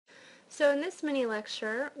So in this mini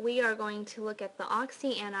lecture, we are going to look at the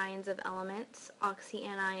oxyanions of elements.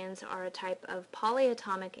 Oxyanions are a type of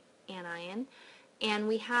polyatomic anion, and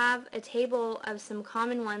we have a table of some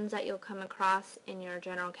common ones that you'll come across in your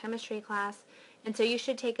general chemistry class, and so you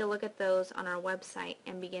should take a look at those on our website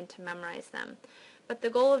and begin to memorize them. But the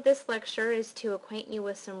goal of this lecture is to acquaint you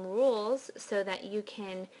with some rules so that you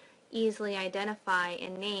can easily identify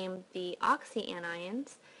and name the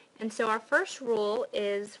oxyanions. And so our first rule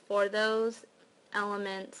is for those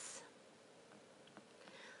elements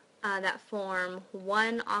that form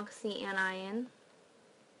one oxyanion,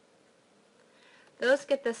 those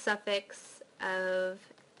get the suffix of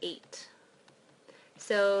 8.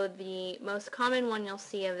 So the most common one you'll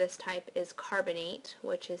see of this type is carbonate,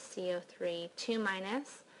 which is CO3 2-.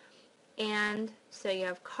 And so you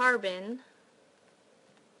have carbon,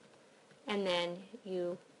 and then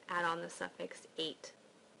you add on the suffix 8.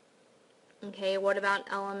 Okay, what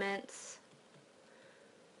about elements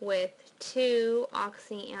with 2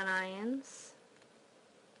 oxyanions?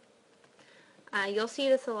 You'll see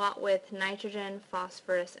this a lot with nitrogen,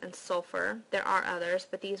 phosphorus, and sulfur. There are others,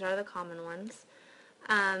 but these are the common ones.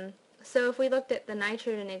 So if we looked at the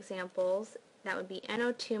nitrogen examples, that would be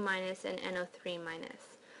NO2- and NO3-.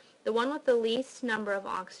 The one with the least number of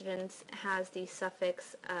oxygens has the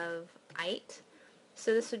suffix of "ite",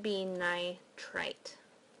 so this would be nitrite.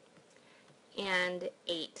 And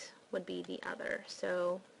 8 would be the other,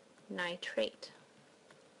 so nitrate.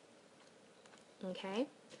 Okay.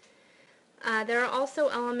 There are also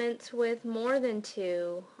elements with more than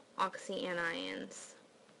 2 oxyanions,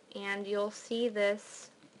 and you'll see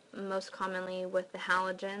this most commonly with the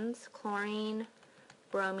halogens, chlorine,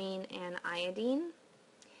 bromine, and iodine.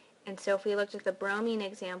 And so if we looked at the bromine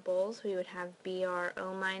examples, we would have BrO-,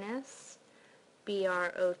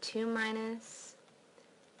 BrO2-,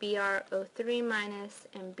 BrO3-,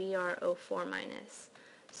 and BrO4-.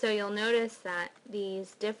 So you'll notice that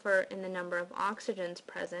these differ in the number of oxygens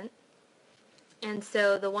present. And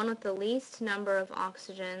so the one with the least number of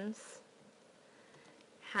oxygens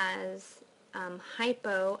has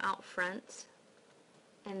hypo out front,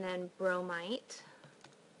 and then bromite.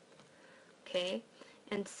 Okay,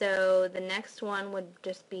 and so the next one would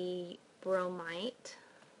just be bromite.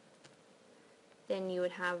 Then you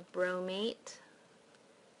would have bromate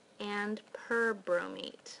and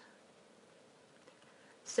perbromate.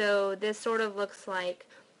 So this sort of looks like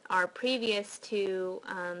our previous two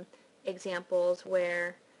examples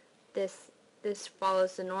where this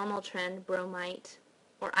follows the normal trend, bromite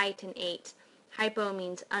or ite and 8. Hypo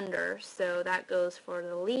means under, so that goes for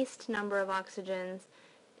the least number of oxygens,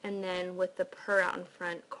 and then with the per out in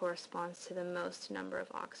front corresponds to the most number of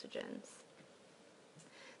oxygens.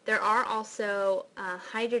 There are also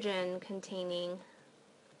hydrogen containing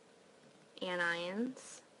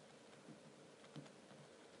anions.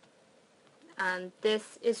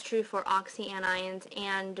 This is true for oxyanions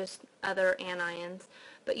and just other anions,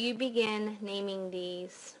 but you begin naming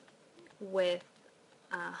these with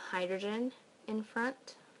hydrogen in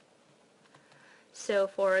front. So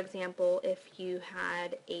for example, if you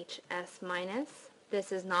had HS-,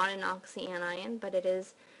 this is not an oxyanion, but it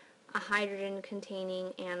is a hydrogen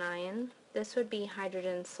containing anion. This would be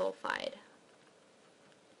hydrogen sulfide.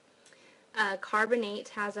 Carbonate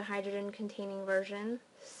has a hydrogen containing version,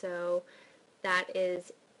 so that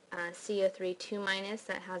is CO3 2-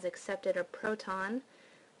 that has accepted a proton.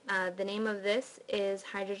 The name of this is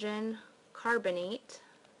hydrogen carbonate.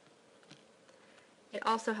 It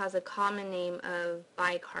also has a common name of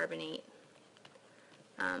bicarbonate,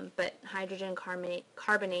 but hydrogen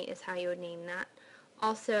carbonate is how you would name that.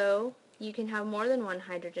 Also, you can have more than one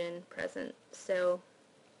hydrogen present, so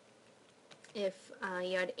if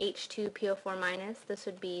you had H2PO4-, this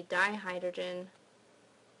would be dihydrogen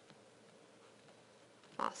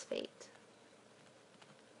phosphate.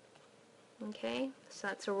 Okay, so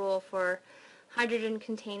that's a rule for hydrogen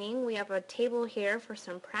containing. We have a table here for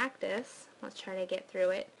some practice. Let's try to get through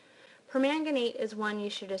it. Permanganate is one you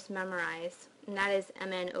should just memorize, and that is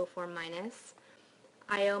MnO4-.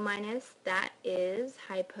 IO-, that is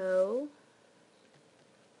hypoiodite.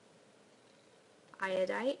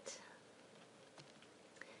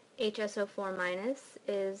 HSO4-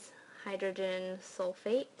 is hydrogen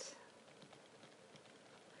sulfate.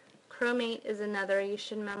 Chromate is another you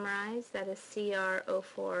should memorize, that is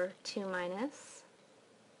CrO4 2-.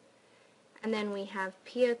 And then we have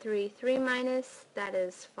PO3 3-, that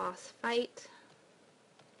is phosphite.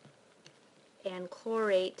 And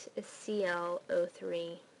chlorate is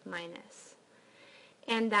ClO3-.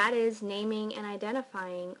 And that is naming and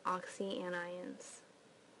identifying oxyanions.